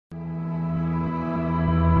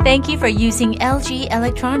Thank you for using LG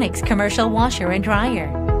Electronics Commercial Washer and Dryer.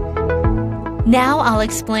 Now I'll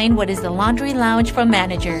explain what is the Laundry Lounge for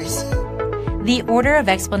Managers. The order of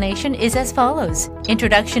explanation is as follows: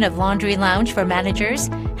 Introduction of Laundry Lounge for Managers,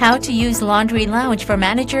 How to use Laundry Lounge for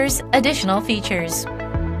Managers, Additional features.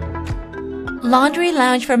 Laundry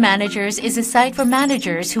Lounge for Managers is a site for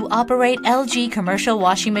managers who operate LG commercial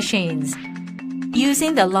washing machines.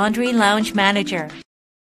 Using the Laundry Lounge Manager,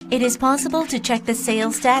 it is possible to check the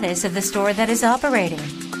sales status of the store that is operating,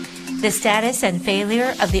 the status and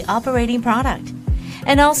failure of the operating product,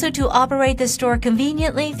 and also to operate the store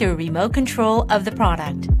conveniently through remote control of the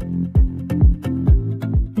product.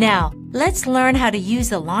 Now, let's learn how to use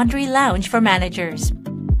the Laundry Lounge for Managers.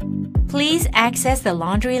 Please access the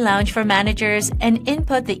Laundry Lounge for Managers and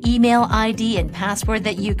input the email ID and password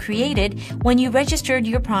that you created when you registered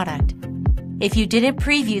your product. If you didn't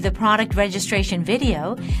preview the product registration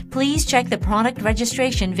video, please check the product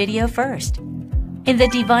registration video first. In the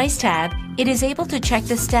Device tab, it is able to check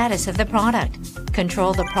the status of the product,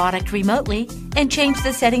 control the product remotely, and change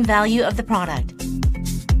the setting value of the product.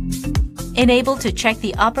 Enable to check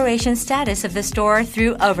the operation status of the store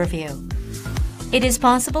through Overview. It is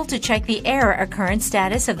possible to check the error occurrence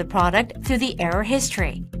status of the product through the error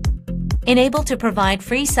history. Enable to provide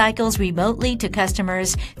free cycles remotely to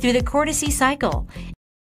customers through the courtesy cycle,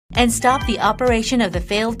 and stop the operation of the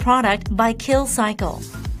failed product by kill cycle.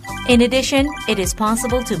 In addition, it is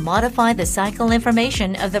possible to modify the cycle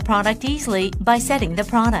information of the product easily by setting the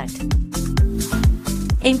product.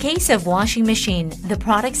 In case of washing machine, the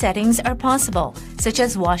product settings are possible, such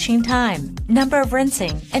as washing time, number of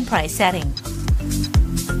rinsing, and price setting.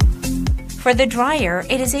 For the dryer,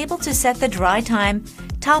 it is able to set the dry time,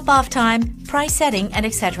 top-off time, price setting, and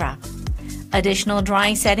etc. Additional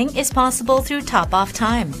drying setting is possible through top-off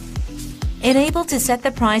time. Enable to set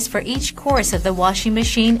the price for each course of the washing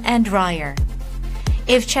machine and dryer.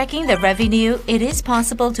 If checking the revenue, it is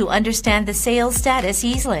possible to understand the sales status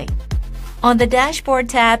easily. On the Dashboard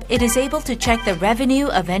tab, it is able to check the revenue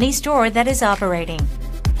of any store that is operating.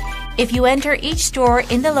 If you enter each store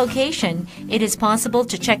in the location, it is possible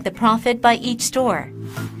to check the profit by each store.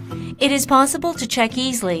 It is possible to check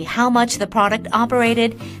easily how much the product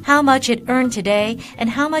operated, how much it earned today, and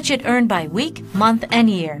how much it earned by week, month, and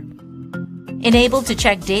year. Enable to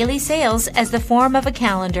check daily sales as the form of a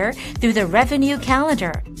calendar through the Revenue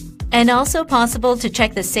Calendar, and also possible to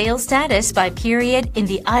check the sales status by period in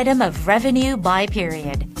the item of Revenue by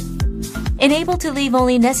Period. Enable to leave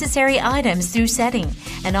only necessary items through Setting,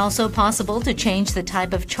 and also possible to change the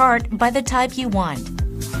type of chart by the type you want.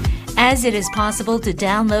 As it is possible to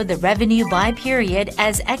download the Revenue by Period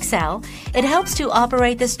as Excel, it helps to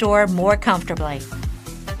operate the store more comfortably.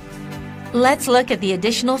 Let's look at the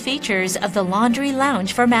additional features of the Laundry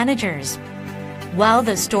Lounge for Managers. While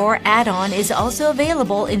the Store add-on is also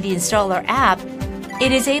available in the Installer app,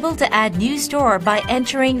 it is able to add new store by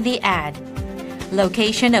entering the Add.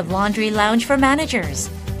 Location of Laundry Lounge for Managers.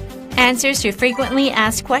 Answers to frequently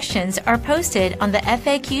asked questions are posted on the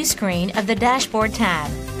FAQ screen of the Dashboard tab.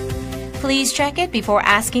 Please check it before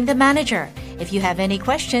asking the manager if you have any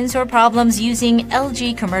questions or problems using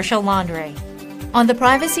LG Commercial Laundry. On the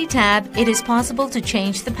Privacy tab, it is possible to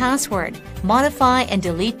change the password, modify and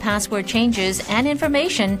delete password changes and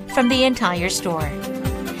information from the entire store.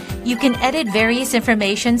 You can edit various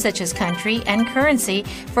information such as country and currency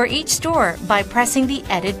for each store by pressing the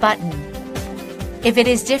Edit button. If it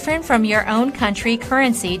is different from your own country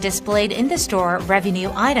currency displayed in the store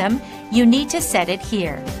revenue item, you need to set it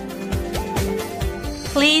here.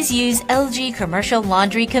 Please use LG Commercial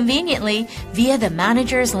Laundry conveniently via the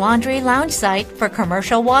Manager's Laundry Lounge site for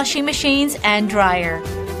commercial washing machines and dryer.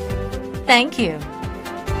 Thank you.